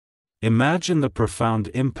Imagine the profound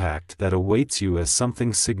impact that awaits you as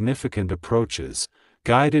something significant approaches,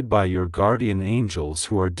 guided by your guardian angels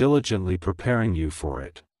who are diligently preparing you for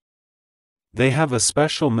it. They have a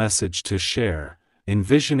special message to share,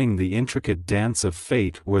 envisioning the intricate dance of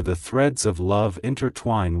fate where the threads of love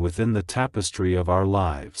intertwine within the tapestry of our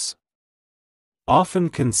lives. Often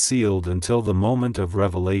concealed until the moment of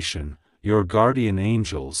revelation, your guardian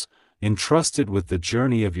angels, entrusted with the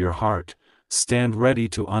journey of your heart, stand ready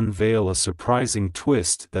to unveil a surprising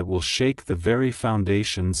twist that will shake the very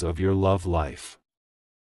foundations of your love life.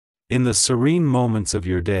 In the serene moments of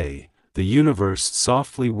your day, the universe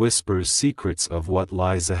softly whispers secrets of what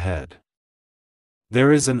lies ahead.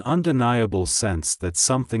 There is an undeniable sense that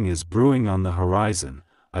something is brewing on the horizon,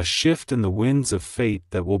 a shift in the winds of fate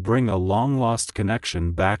that will bring a long-lost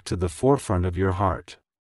connection back to the forefront of your heart.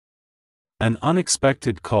 An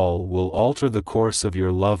unexpected call will alter the course of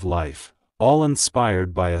your love life, all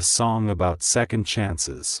inspired by a song about second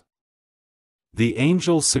chances. The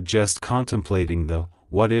angels suggest contemplating the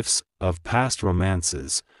what-ifs of past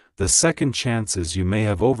romances, the second chances you may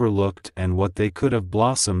have overlooked and what they could have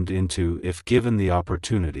blossomed into if given the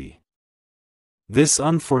opportunity. This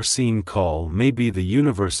unforeseen call may be the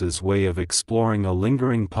universe's way of exploring a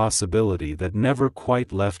lingering possibility that never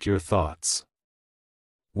quite left your thoughts.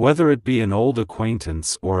 Whether it be an old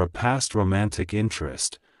acquaintance or a past romantic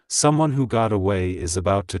interest, someone who got away is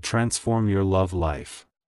about to transform your love life.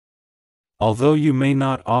 Although you may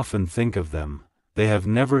not often think of them, they have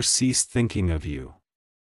never ceased thinking of you.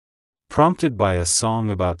 Prompted by a song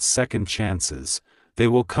about second chances, they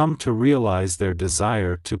will come to realize their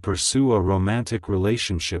desire to pursue a romantic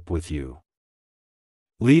relationship with you,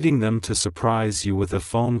 leading them to surprise you with a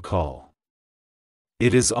phone call.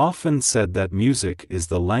 It is often said that music is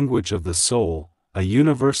the language of the soul, a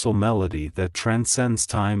universal melody that transcends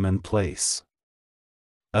time and place.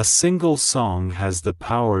 A single song has the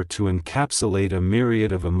power to encapsulate a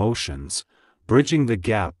myriad of emotions, bridging the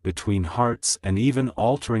gap between hearts and even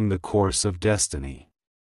altering the course of destiny.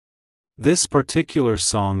 This particular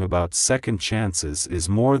song about second chances is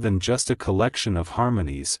more than just a collection of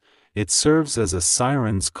harmonies, it serves as a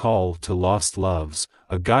siren's call to lost loves,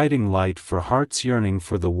 a guiding light for hearts yearning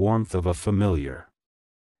for the warmth of a familiar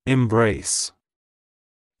embrace.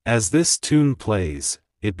 As this tune plays,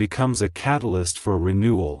 it becomes a catalyst for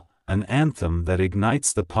renewal, an anthem that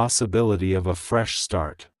ignites the possibility of a fresh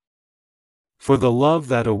start. For the love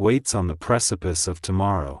that awaits on the precipice of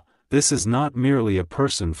tomorrow, this is not merely a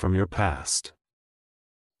person from your past.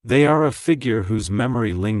 They are a figure whose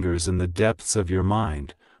memory lingers in the depths of your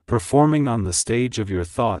mind, performing on the stage of your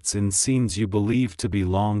thoughts in scenes you believe to be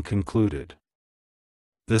long concluded.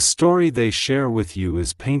 The story they share with you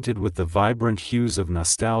is painted with the vibrant hues of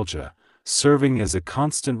nostalgia, serving as a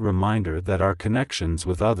constant reminder that our connections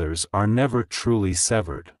with others are never truly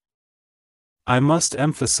severed. I must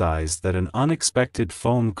emphasize that an unexpected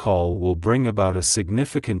phone call will bring about a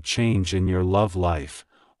significant change in your love life,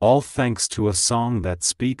 all thanks to a song that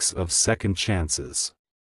speaks of second chances.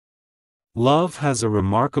 Love has a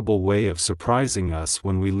remarkable way of surprising us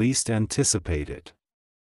when we least anticipate it.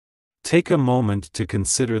 Take a moment to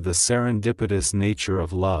consider the serendipitous nature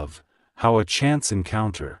of love, how a chance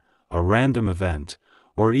encounter, a random event,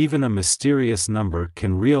 or even a mysterious number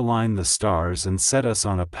can realign the stars and set us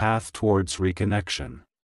on a path towards reconnection.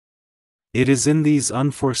 It is in these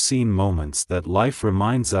unforeseen moments that life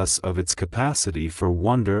reminds us of its capacity for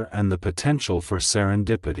wonder and the potential for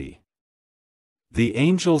serendipity. The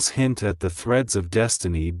angels hint at the threads of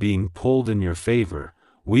destiny being pulled in your favor,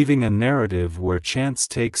 weaving a narrative where chance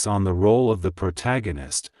takes on the role of the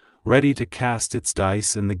protagonist, ready to cast its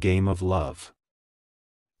dice in the game of love.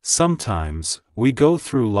 Sometimes, we go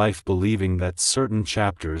through life believing that certain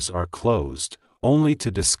chapters are closed, only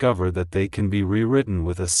to discover that they can be rewritten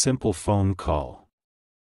with a simple phone call.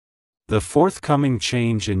 The forthcoming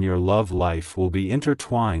change in your love life will be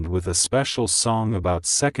intertwined with a special song about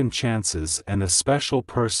second chances and a special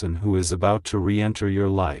person who is about to re-enter your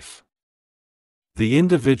life. The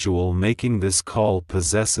individual making this call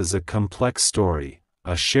possesses a complex story,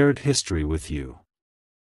 a shared history with you.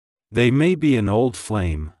 They may be an old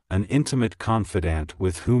flame, an intimate confidant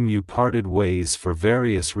with whom you parted ways for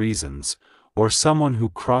various reasons, or someone who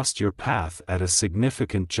crossed your path at a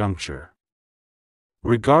significant juncture.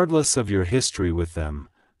 Regardless of your history with them,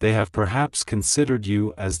 they have perhaps considered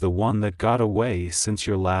you as the one that got away since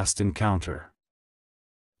your last encounter.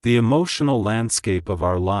 The emotional landscape of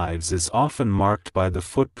our lives is often marked by the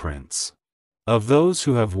footprints of those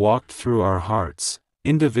who have walked through our hearts,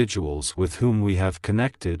 individuals with whom we have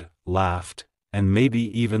connected, laughed, and maybe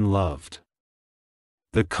even loved.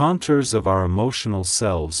 The contours of our emotional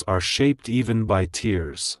selves are shaped even by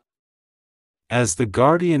tears. As the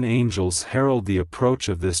guardian angels herald the approach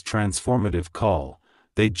of this transformative call,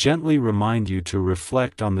 they gently remind you to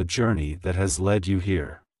reflect on the journey that has led you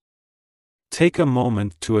here. Take a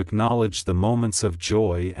moment to acknowledge the moments of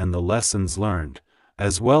joy and the lessons learned,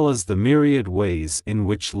 as well as the myriad ways in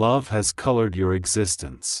which love has colored your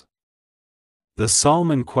existence. The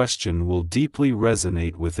psalm in question will deeply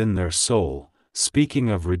resonate within their soul, speaking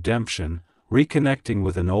of redemption, reconnecting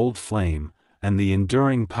with an old flame, and the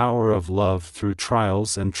enduring power of love through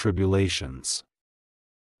trials and tribulations.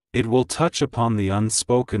 It will touch upon the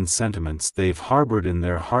unspoken sentiments they've harbored in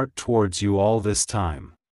their heart towards you all this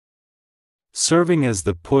time, serving as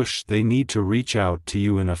the push they need to reach out to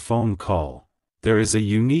you in a phone call. There is a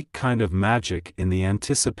unique kind of magic in the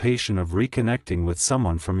anticipation of reconnecting with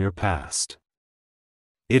someone from your past.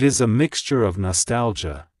 It is a mixture of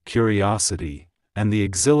nostalgia, curiosity, and the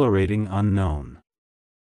exhilarating unknown.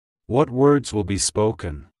 What words will be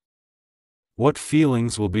spoken? What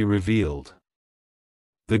feelings will be revealed?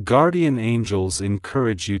 The guardian angels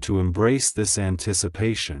encourage you to embrace this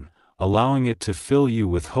anticipation, allowing it to fill you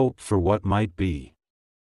with hope for what might be.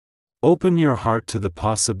 Open your heart to the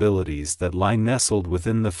possibilities that lie nestled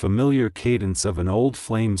within the familiar cadence of an old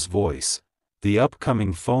flame's voice. The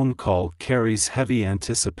upcoming phone call carries heavy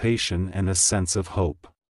anticipation and a sense of hope.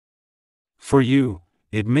 For you,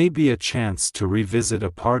 it may be a chance to revisit a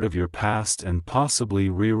part of your past and possibly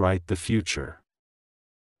rewrite the future.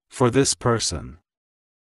 For this person,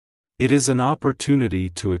 it is an opportunity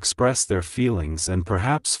to express their feelings and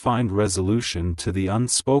perhaps find resolution to the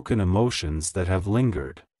unspoken emotions that have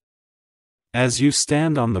lingered. As you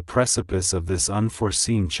stand on the precipice of this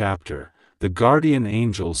unforeseen chapter, the guardian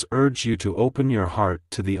angels urge you to open your heart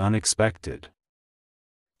to the unexpected.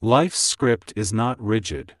 Life's script is not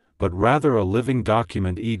rigid, but rather a living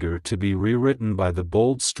document eager to be rewritten by the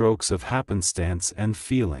bold strokes of happenstance and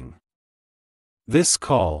feeling. This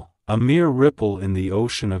call, a mere ripple in the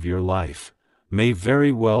ocean of your life, may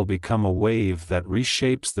very well become a wave that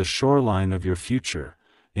reshapes the shoreline of your future,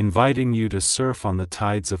 inviting you to surf on the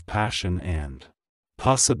tides of passion and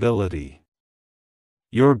possibility.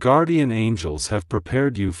 Your guardian angels have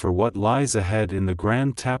prepared you for what lies ahead in the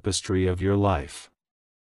grand tapestry of your life.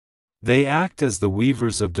 They act as the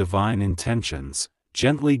weavers of divine intentions,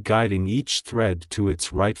 gently guiding each thread to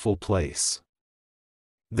its rightful place.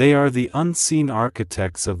 They are the unseen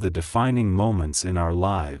architects of the defining moments in our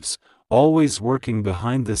lives, always working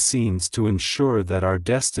behind the scenes to ensure that our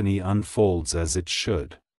destiny unfolds as it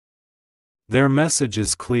should. Their message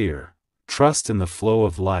is clear: trust in the flow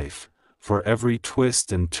of life, for every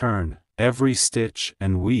twist and turn, every stitch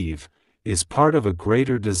and weave, is part of a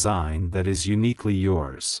greater design that is uniquely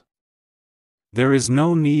yours. There is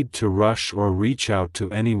no need to rush or reach out to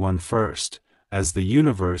anyone first, as the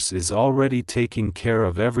universe is already taking care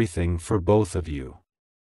of everything for both of you.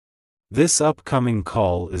 This upcoming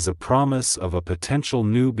call is a promise of a potential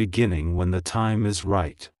new beginning when the time is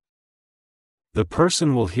right. The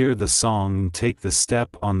person will hear the song and take the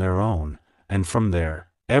step on their own, and from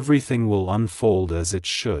there, everything will unfold as it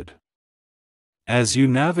should. As you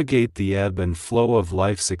navigate the ebb and flow of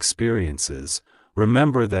life's experiences,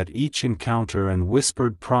 remember that each encounter and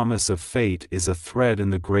whispered promise of fate is a thread in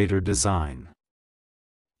the greater design.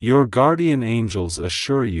 Your guardian angels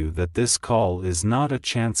assure you that this call is not a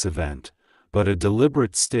chance event, but a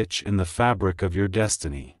deliberate stitch in the fabric of your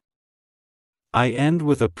destiny. I end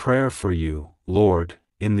with a prayer for you, Lord,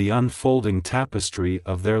 in the unfolding tapestry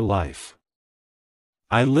of their life.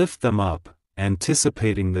 I lift them up,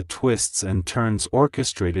 anticipating the twists and turns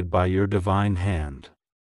orchestrated by your divine hand.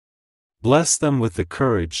 Bless them with the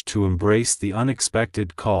courage to embrace the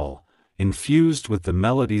unexpected call, infused with the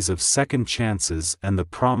melodies of second chances and the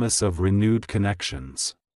promise of renewed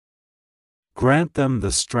connections. Grant them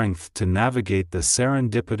the strength to navigate the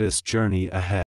serendipitous journey ahead.